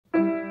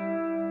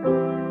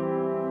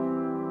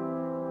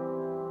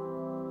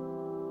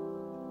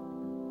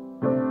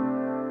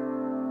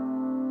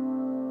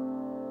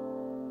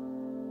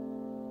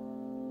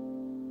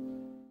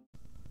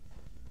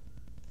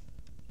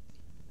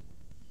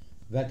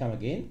Welcome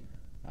again.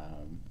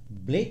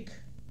 Blake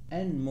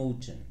and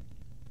Mouton.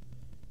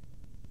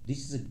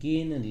 This is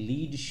again a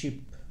leadership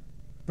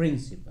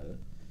principle.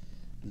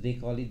 They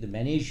call it the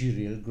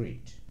managerial grid.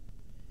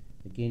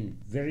 Again,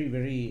 very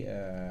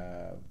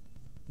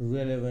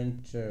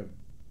relevant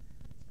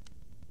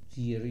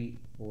theory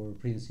or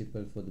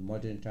principle for the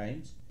modern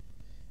times.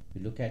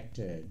 We look at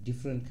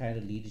different kind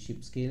of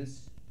leadership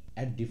skills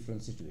at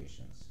different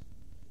situations.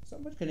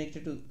 Somewhat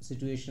connected to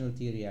situational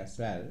theory as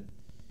well.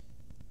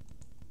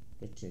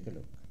 Let's take a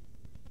look.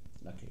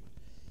 Okay.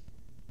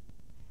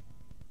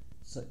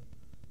 So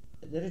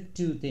there are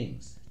two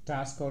things: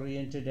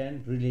 task-oriented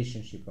and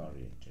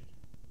relationship-oriented.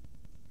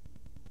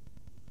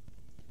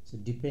 So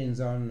it depends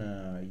on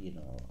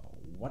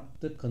what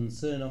the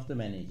concern of the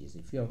manager is.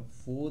 If you are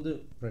for the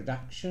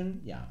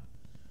production,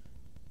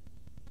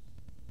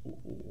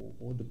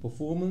 or the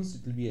performance,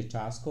 it will be a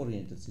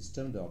task-oriented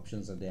system. The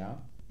options are there.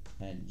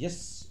 And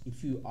yes,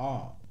 if you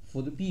are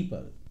for the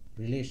people,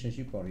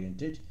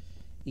 relationship-oriented,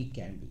 it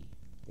can be.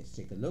 Let's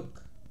take a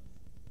look.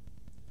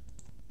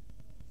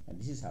 And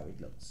this is how it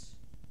looks.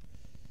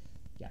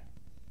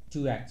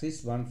 Two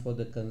axes, one for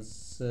the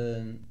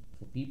concern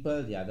for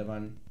people, the other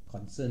one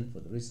concern for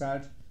the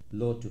result,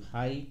 low to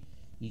high.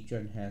 Each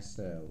one has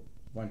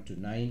 1 to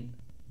 9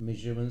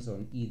 measurements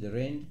on either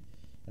end.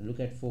 And look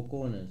at four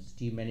corners: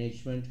 team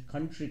management,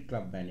 country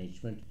club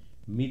management,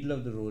 middle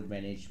of the road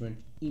management,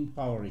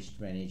 impoverished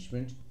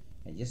management,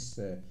 and just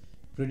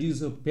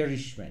producer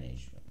perish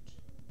management.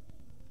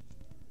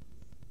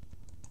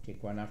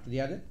 Take one after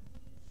the other.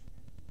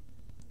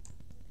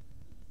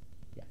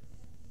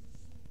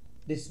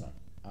 This one,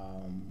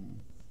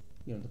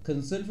 the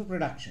concern for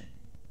production.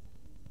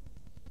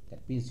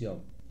 That means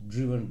you're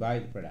driven by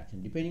the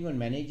production. Depending on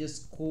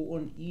manager's score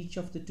on each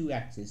of the two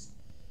axes,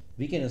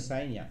 we can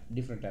assign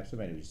different types of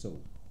managers. So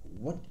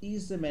what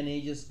is the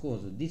manager's score?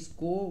 So this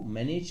score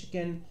manager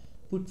can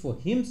put for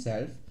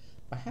himself.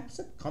 Perhaps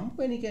a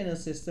company can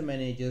assess the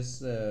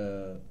manager's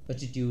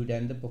attitude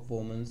and the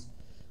performance,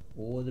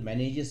 or the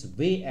manager's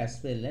way as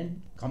well,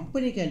 and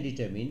company can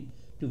determine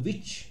to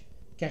which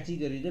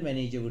category the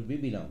manager would be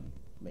belonging.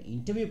 The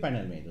interview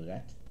panel may do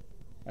that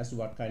as to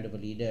what kind of a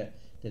leader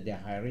that they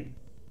are hiring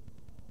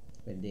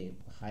when they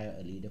hire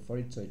a leader for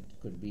it. So it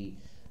could be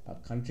a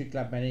country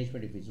club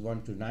management. If it's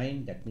 1 to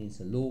 9, that means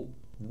a low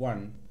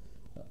 1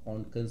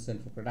 on concern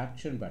for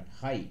production, but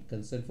high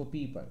concern for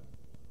people.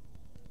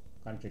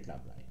 Country club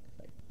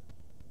right.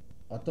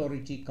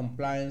 Authority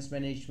compliance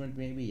management,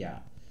 maybe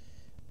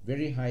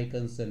very high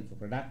concern for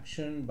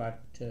production,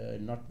 but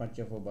not much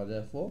of a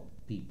bother for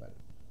people.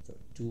 So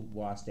two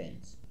vast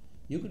ends.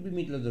 You could be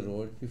middle of the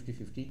road,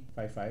 50-50,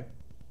 5-5.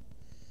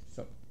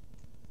 So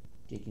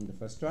taking the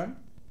first one,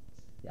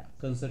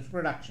 concern for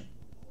production.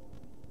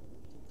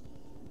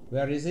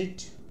 Where is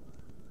it?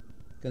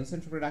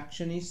 Concern for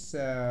production is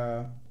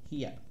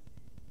here.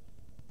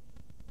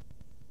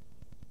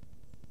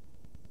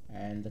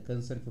 And the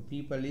concern for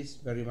people is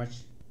very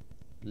much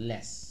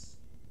less.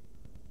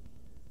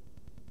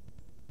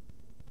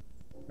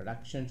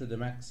 Production to the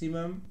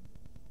maximum,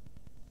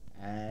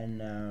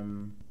 and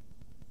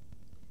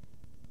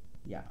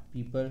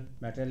people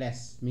matter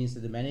less, means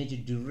that the manager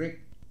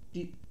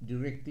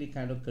directly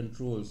kind of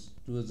controls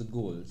towards the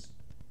goals.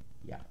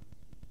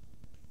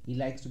 He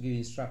likes to give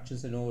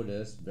instructions and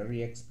orders,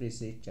 very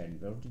explicit,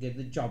 and want to get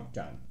the job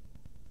done.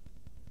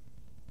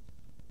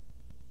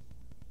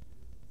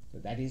 So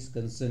that is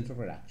concern for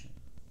production.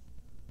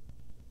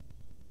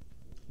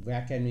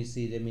 Where can we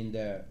see them in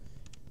the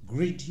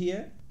grid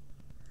here?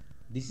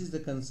 This is the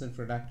concern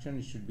for production.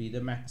 It should be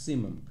the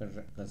maximum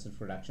concern for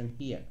production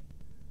here.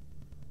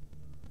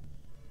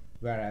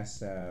 Whereas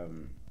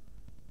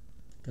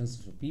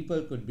concern for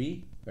people could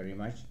be very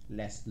much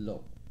less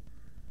low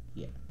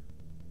here.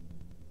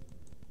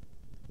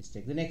 Let's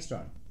take the next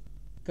one.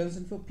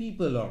 Concern for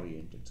people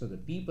oriented. So the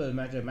people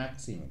matter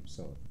maximum.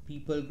 So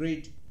people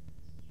grid,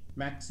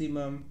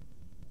 maximum,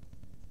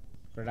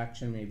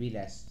 production may be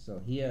less. So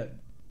here,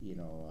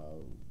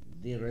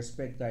 they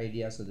respect the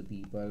ideas of the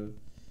people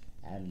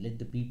and let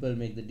the people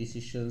make the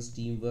decisions,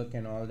 teamwork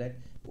and all that.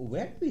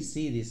 Where do we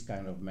see this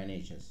kind of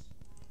managers?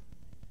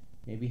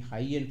 Maybe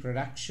high-end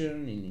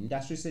production in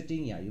industry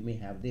setting. You may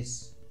have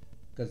this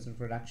concern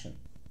production.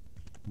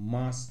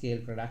 Mass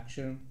scale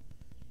production.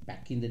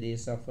 Back in the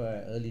days of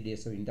early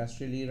days of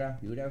industrial era,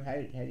 you would have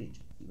had it.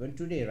 Even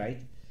today,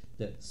 right?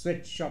 The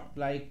sweatshop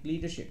like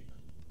leadership.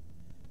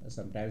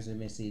 Sometimes you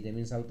may see them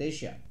in South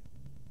Asia.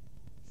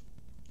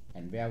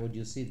 And where would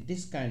you see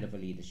this kind of a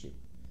leadership?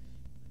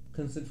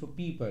 Concern for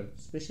people,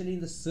 especially in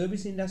the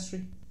service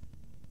industry,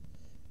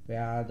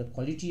 where the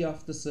quality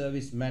of the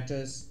service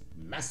matters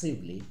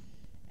massively,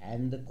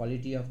 and the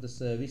quality of the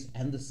service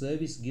and the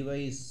service giver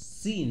is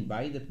seen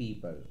by the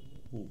people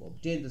who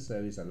obtain the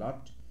service a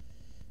lot.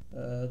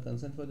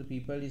 Concern for the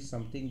people is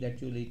something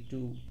that you need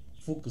to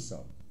focus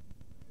on.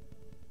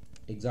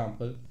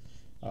 Example,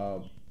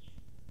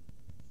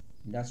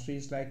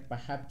 industries like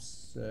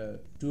perhaps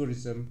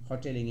tourism,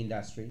 hoteling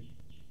industry,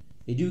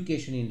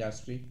 education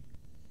industry,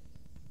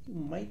 you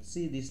might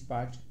see this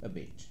part a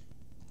bit.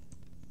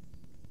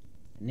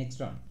 Next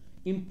one,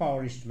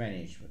 impoverished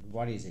management.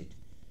 What is it?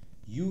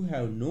 You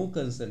have no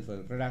concern for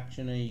the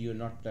production and you're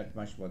not that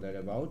much bothered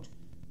about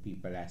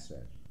people as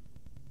well.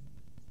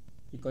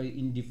 You call it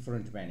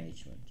indifferent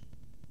management.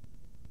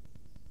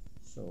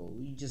 So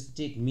you just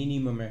take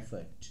minimum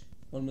effort,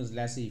 almost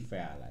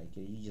laissez-faire, like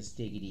you just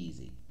take it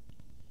easy.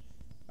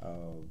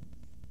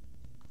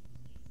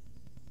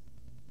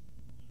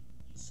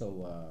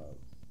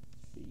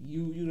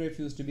 You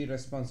refuse to be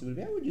responsible.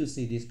 Where would you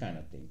see this kind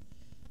of thing?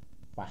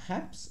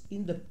 Perhaps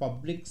in the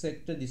public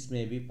sector this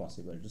may be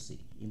possible to see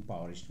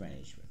impoverished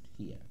management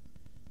here.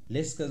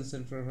 Less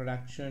concern for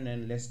production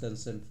and less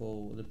concern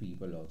for the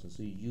people also.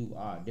 So you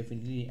are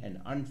definitely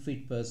an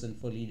unfit person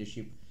for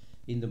leadership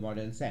in the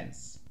modern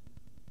sense.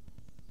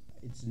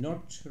 It's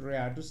not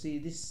rare to see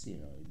this,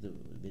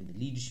 when the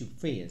leadership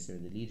fails,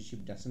 when the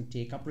leadership doesn't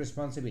take up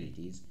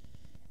responsibilities,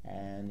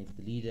 and if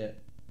the leader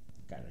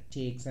kind of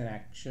takes an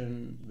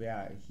action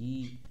where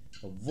he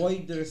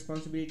avoids the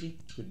responsibility,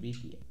 could be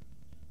here.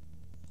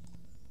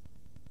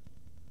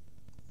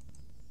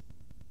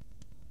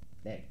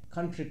 Then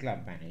country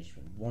club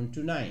management, 1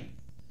 to 9.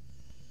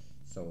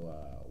 So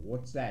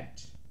what's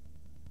that?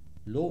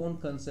 Low on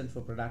concern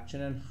for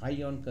production and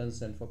high on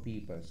concern for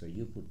people. So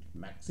you put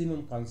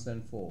maximum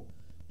concern for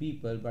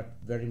people but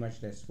very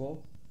much less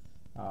for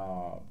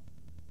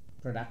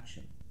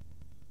production.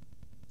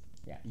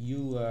 Yeah,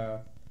 you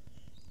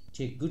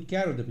take good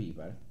care of the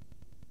people,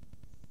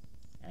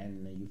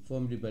 and you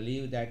firmly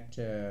believe that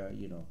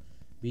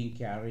being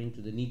caring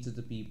to the needs of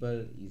the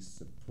people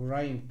is a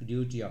prime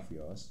duty of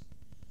yours.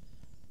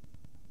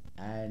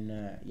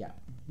 And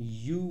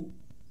you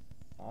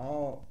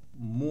are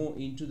more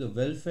into the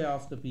welfare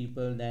of the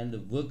people than the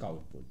work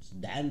outputs.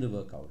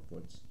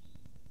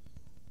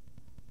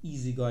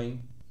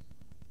 Easygoing.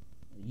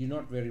 You're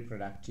not very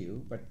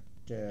productive, but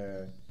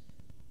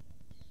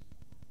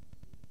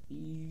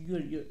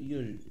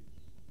your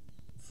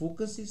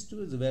focus is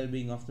towards the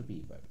well-being of the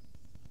people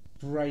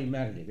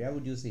primarily. Where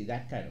would you say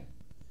that kind of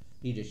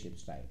leadership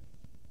style?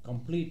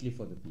 Completely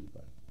for the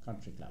people.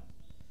 Country club.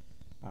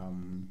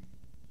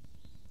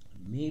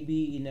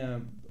 Maybe in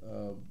a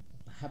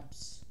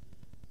perhaps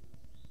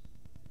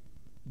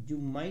you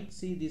might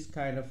see this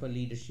kind of a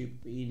leadership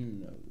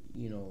in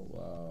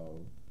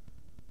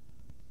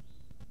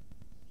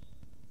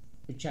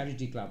a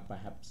charity club,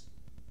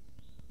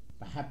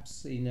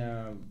 perhaps in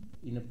a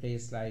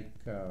place like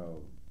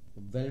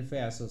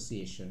welfare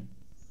association.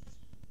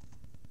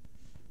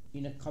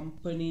 In a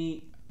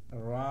company,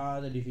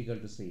 rather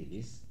difficult to say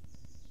this.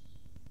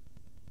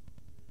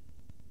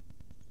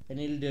 An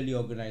elderly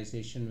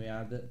organization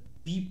where the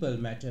people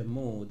matter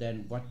more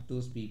than what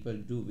those people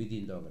do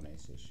within the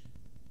organization.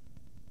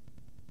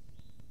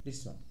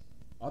 This one,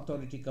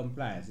 authority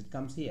compliance, it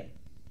comes here.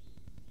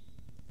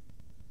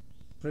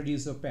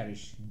 Produce or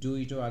perish, do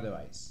it or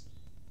otherwise.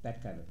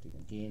 That kind of thing.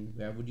 Again,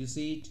 where would you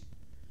see it?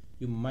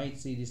 You might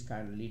see this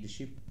kind of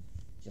leadership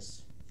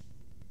just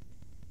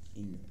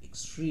in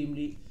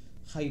extremely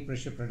high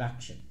pressure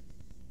production,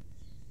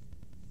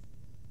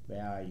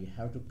 where you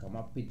have to come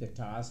up with the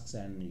tasks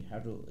and you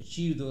have to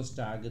achieve those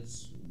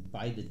targets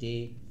by the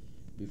day,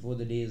 before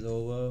the day is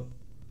over,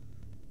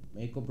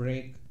 make or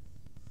break,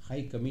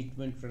 high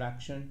commitment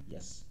production.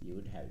 Yes, you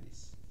would have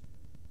this.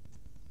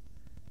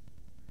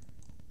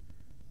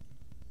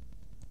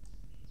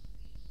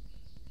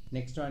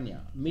 Next one,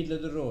 middle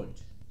of the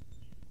road.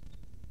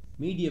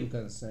 Medium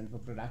concern for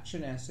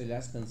production as well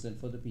as concern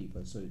for the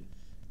people. So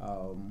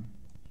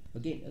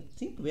again,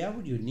 think, where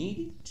would you need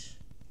it?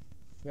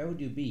 Where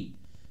would you be?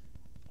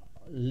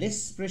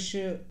 Less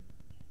pressure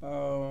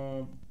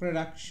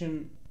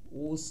production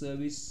or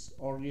service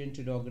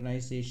oriented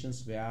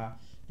organizations where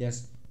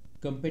there's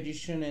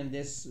competition and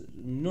there's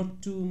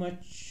not too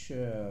much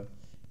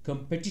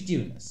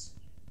competitiveness.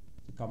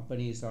 The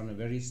company is on a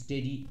very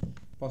steady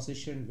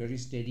position, very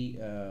steady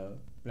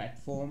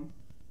platform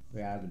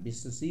where the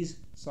business is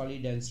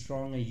solid and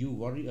strong, and you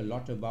worry a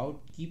lot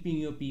about keeping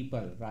your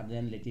people rather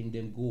than letting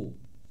them go.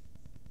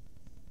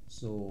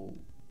 So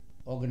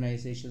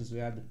organizations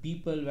where the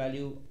people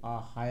value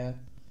are higher,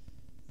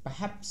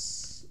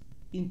 perhaps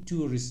in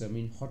tourism,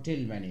 in hotel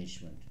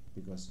management,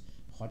 because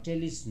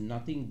hotel is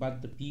nothing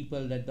but the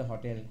people that the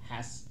hotel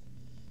has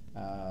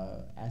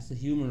as a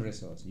human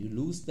resource. You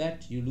lose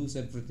that, you lose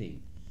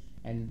everything.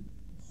 And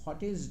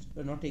hotels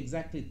are not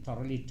exactly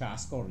thoroughly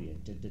task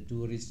oriented. The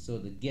tourists or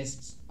the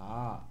guests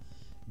are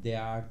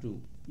there to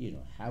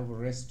have a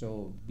rest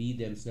or be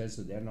themselves,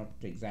 so they're not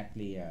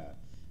exactly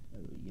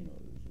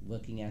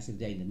working as if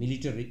they're in the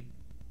military.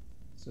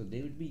 So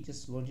they would be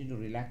just wanting to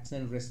relax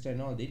and rest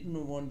and all. They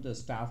don't want the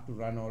staff to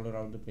run all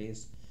around the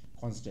place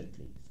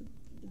constantly. So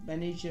the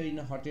manager in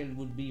a hotel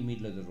would be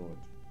middle of the road,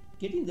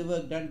 getting the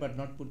work done but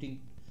not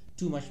putting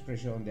too much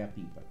pressure on their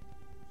people.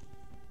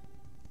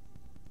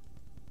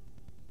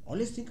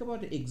 Always think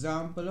about the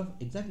example of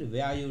exactly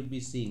where you would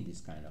be seeing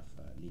this kind of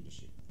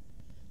leadership.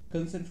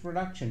 Concern for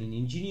production. In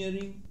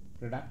engineering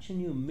production,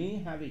 you may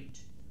have it.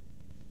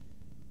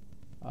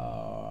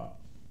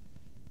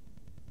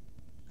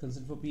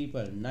 Concern for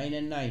people, 9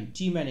 and 9,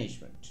 team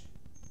management.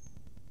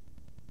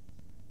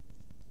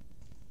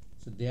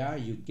 So there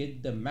you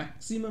get the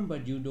maximum,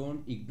 but you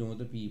don't ignore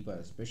the people,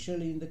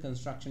 especially in the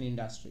construction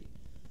industry.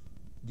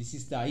 This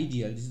is the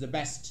ideal, this is the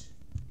best.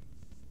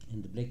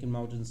 And the Blake and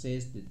Mouton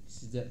says that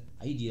this is the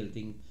ideal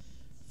thing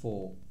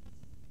for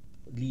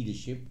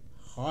leadership.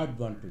 Hard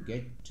one to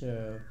get.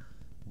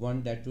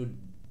 One that would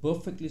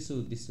perfectly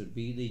suit this would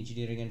be the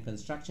engineering and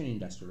construction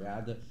industry,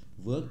 where the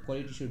work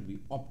quality should be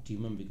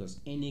optimum, because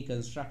any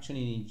construction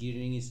in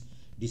engineering is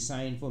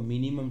designed for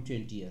minimum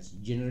 20 years,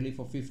 generally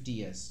for 50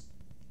 years.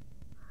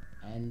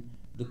 And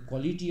the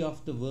quality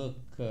of the work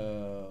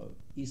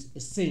is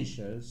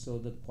essential. So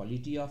the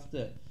quality of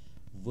the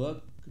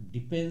work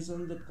depends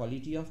on the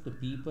quality of the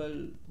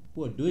people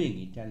who are doing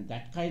it, and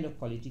that kind of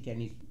quality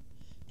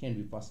can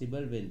be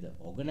possible when the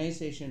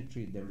organization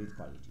treat them with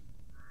quality.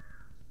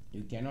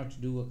 You cannot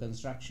do a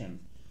construction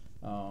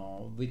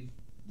with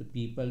the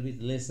people with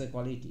lesser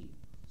quality.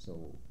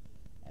 So,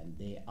 and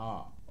they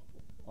are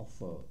of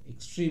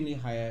extremely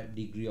higher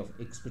degree of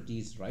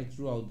expertise right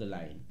throughout the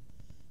line.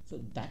 So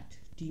that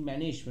team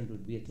management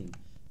would be a thing.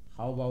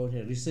 How about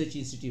a research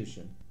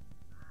institution,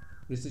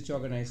 research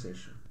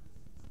organization,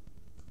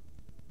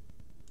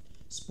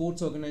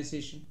 sports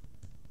organization?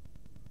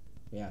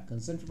 Yeah,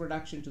 concern for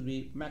production to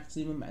be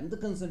maximum, and the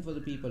concern for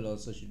the people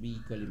also should be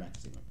equally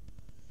maximum.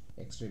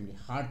 Extremely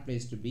hard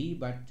place to be,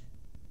 but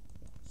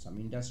some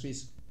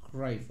industries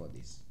cry for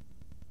this.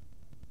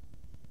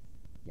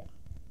 Yeah,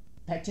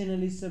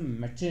 paternalism,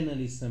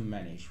 maternalism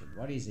management.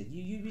 What is it?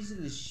 You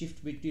basically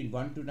shift between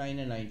 1 to 9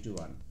 and 9 to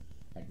 1.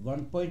 At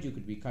one point you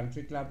could be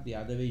country club, the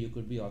other way you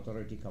could be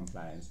authority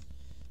compliance.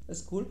 A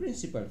school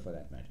principal for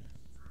that matter.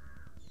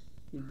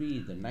 You'll be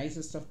the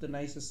nicest of the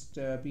nicest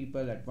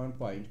people at one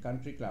point,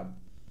 country club,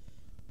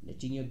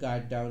 letting your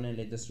guard down and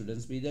let the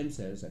students be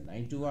themselves at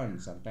 9 to 1,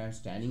 sometimes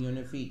standing on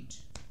your feet,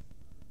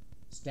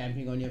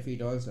 stamping on your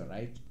feet also,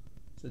 right?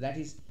 So that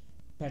is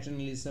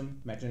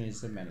paternalism,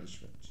 maternalism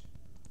management.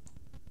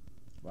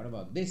 What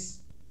about this?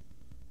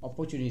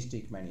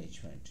 Opportunistic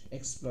management,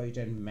 exploit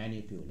and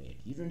manipulate.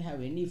 You don't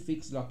have any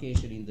fixed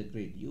location in the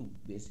grid. You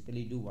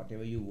basically do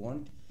whatever you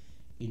want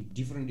in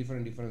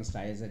different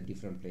styles at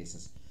different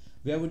places.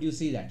 Where would you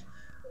see that?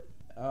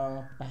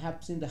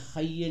 Perhaps in the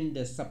high-end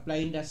supply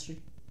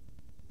industry,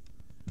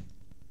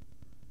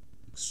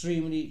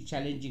 extremely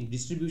challenging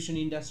distribution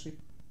industry,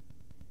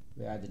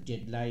 where the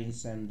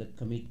deadlines and the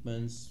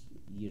commitments,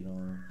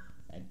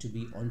 and to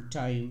be on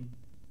time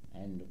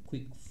and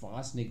quick,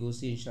 fast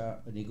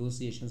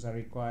negotiations are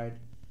required.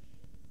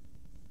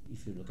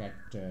 If you look at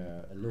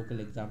a local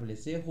example,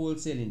 let's say a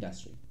wholesale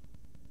industry,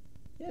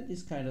 yeah,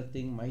 this kind of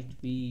thing might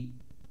be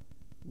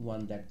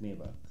one that may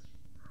work.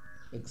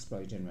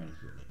 Exploit and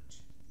manipulate.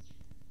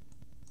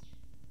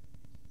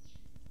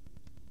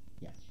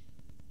 Yeah.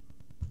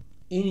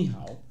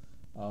 Anyhow,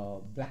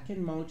 Black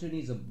and Mouton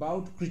is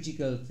about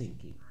critical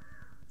thinking.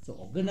 So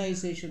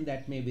organization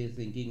that may be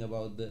thinking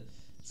about the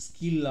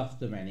skill of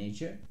the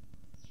manager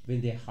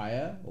when they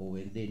hire, or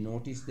when they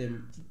notice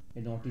him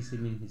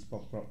in his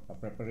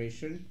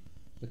preparation.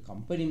 The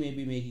company may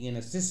be making an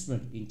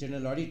assessment,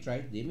 internal audit,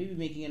 right? They may be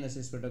making an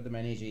assessment of the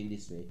manager in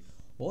this way.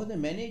 Or the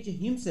manager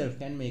himself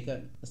can make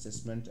an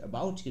assessment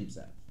about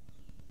himself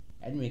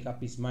and make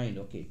up his mind,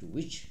 okay, to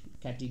which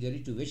category,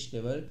 to which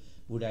level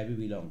would I be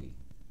belonging.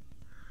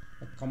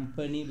 A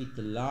company with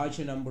a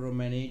larger number of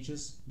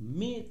managers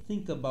may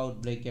think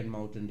about Blake and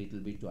Mouton a little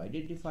bit to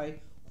identify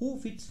who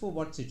fits for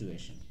what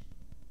situation.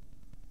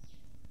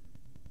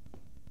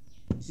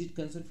 Is it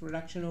concern for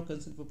production, or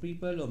concern for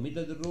people, or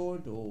middle of the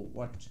road, or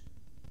what?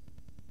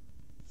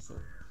 So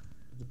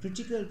the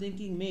critical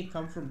thinking may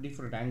come from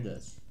different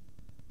angles.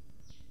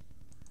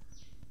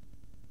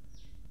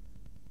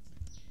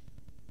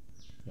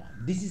 Yeah,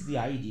 this is the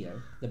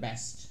ideal, the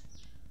best.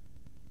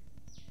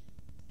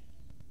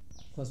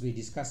 Of course, we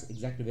discuss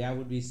exactly where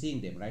would we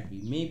seeing them, right? We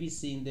may be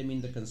seeing them in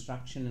the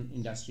construction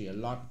industry a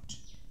lot,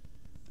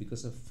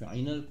 because the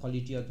final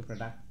quality of the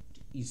product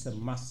is a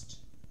must,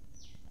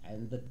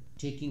 and the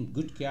taking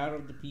good care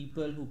of the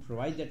people who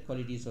provide that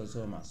quality is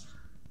also a must.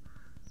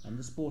 And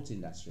the sports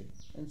industry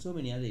and so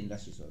many other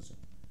industries also.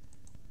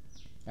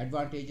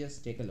 Advantages,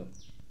 take a look.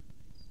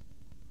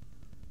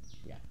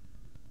 Yeah,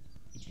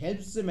 it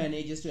helps the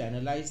managers to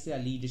analyze their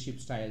leadership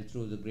style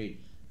through the grid.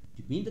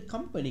 It means the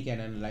company can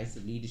analyze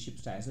the leadership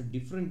styles of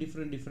different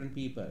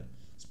people,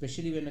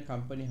 especially when a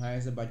company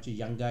hires a bunch of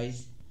young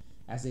guys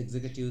as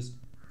executives.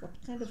 What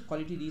kind of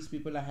quality these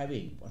people are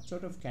having, what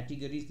sort of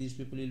categories these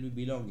people will be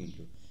belonging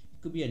to.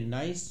 It could be a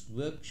nice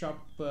workshop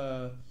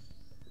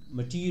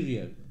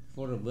material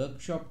for a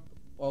workshop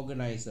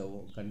organizer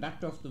or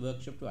conductor of the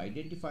workshop to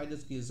identify the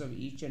skills of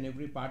each and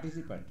every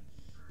participant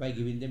by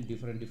giving them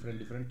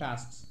different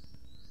tasks.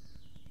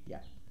 Yeah,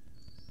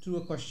 through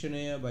a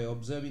questionnaire, by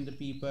observing the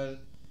people,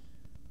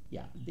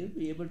 yeah, they'll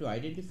be able to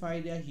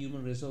identify their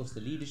human resource,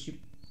 the leadership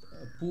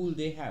pool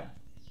they have.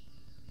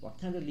 What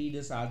kind of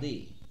leaders are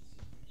they?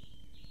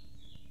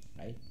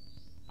 Right?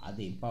 Are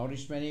they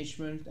impoverished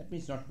management? That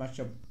means not much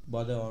of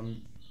bother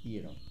on,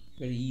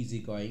 very easy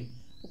going.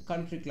 Or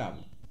country club,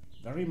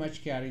 very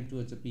much caring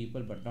towards the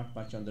people, but not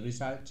much on the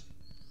result.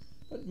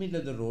 But middle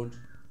of the road,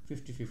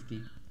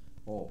 50-50,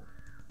 or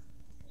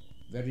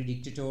very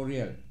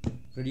dictatorial,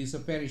 produce or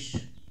perish,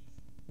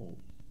 or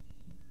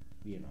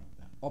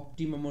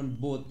optimum on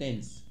both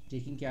ends,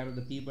 taking care of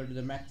the people to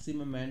the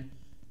maximum and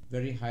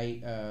very high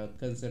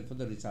concern for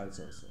the results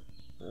also.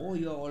 Or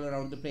you are all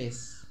around the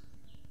place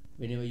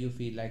whenever you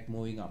feel like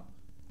moving up.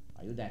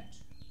 Are you that?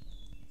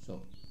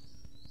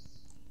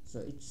 So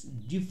it's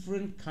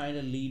different kind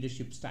of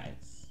leadership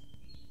styles.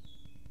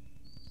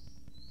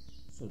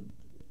 So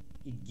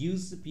it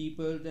gives the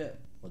people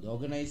or the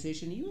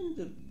organization,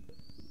 even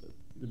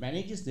the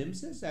managers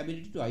themselves, the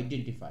ability to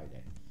identify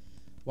that.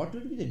 What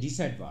would be the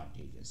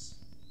disadvantages?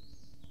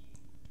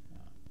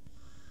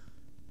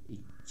 It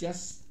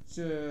just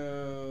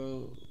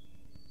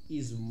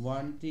is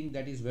one thing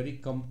that is very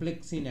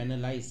complex in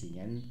analyzing,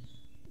 and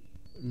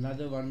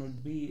another one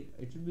would be,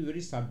 it will be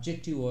very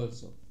subjective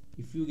also.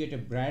 If you get a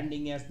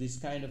branding as this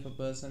kind of a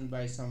person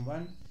by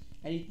someone,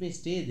 and it may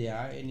stay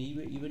there, and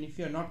even if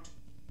you are not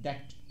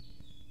that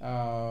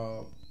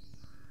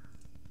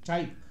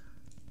type.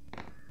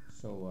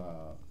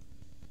 So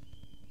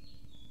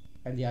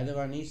and the other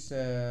one is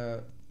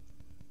it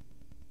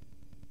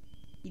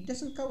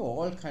doesn't cover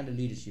all kind of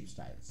leadership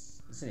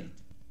styles, isn't it?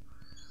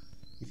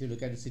 If you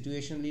look at the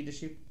situational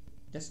leadership,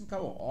 it doesn't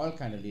cover all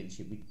kind of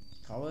leadership. It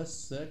covers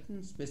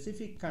certain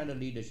specific kind of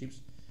leaderships,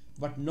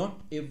 but not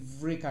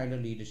every kind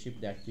of leadership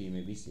that we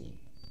may be seeing.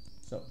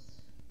 So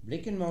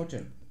Blake and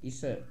Mouton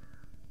is a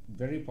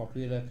very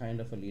popular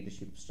kind of a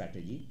leadership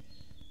strategy,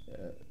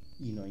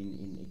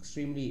 in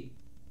extremely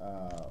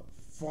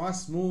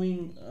fast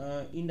moving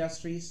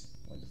industries,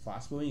 or the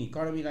fast moving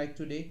economy like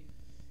today.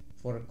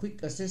 For a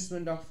quick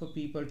assessment of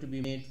people to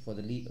be made, for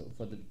the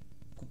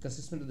quick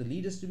assessment of the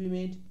leaders to be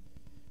made,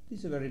 this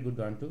is a very good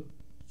one to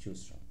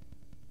choose from.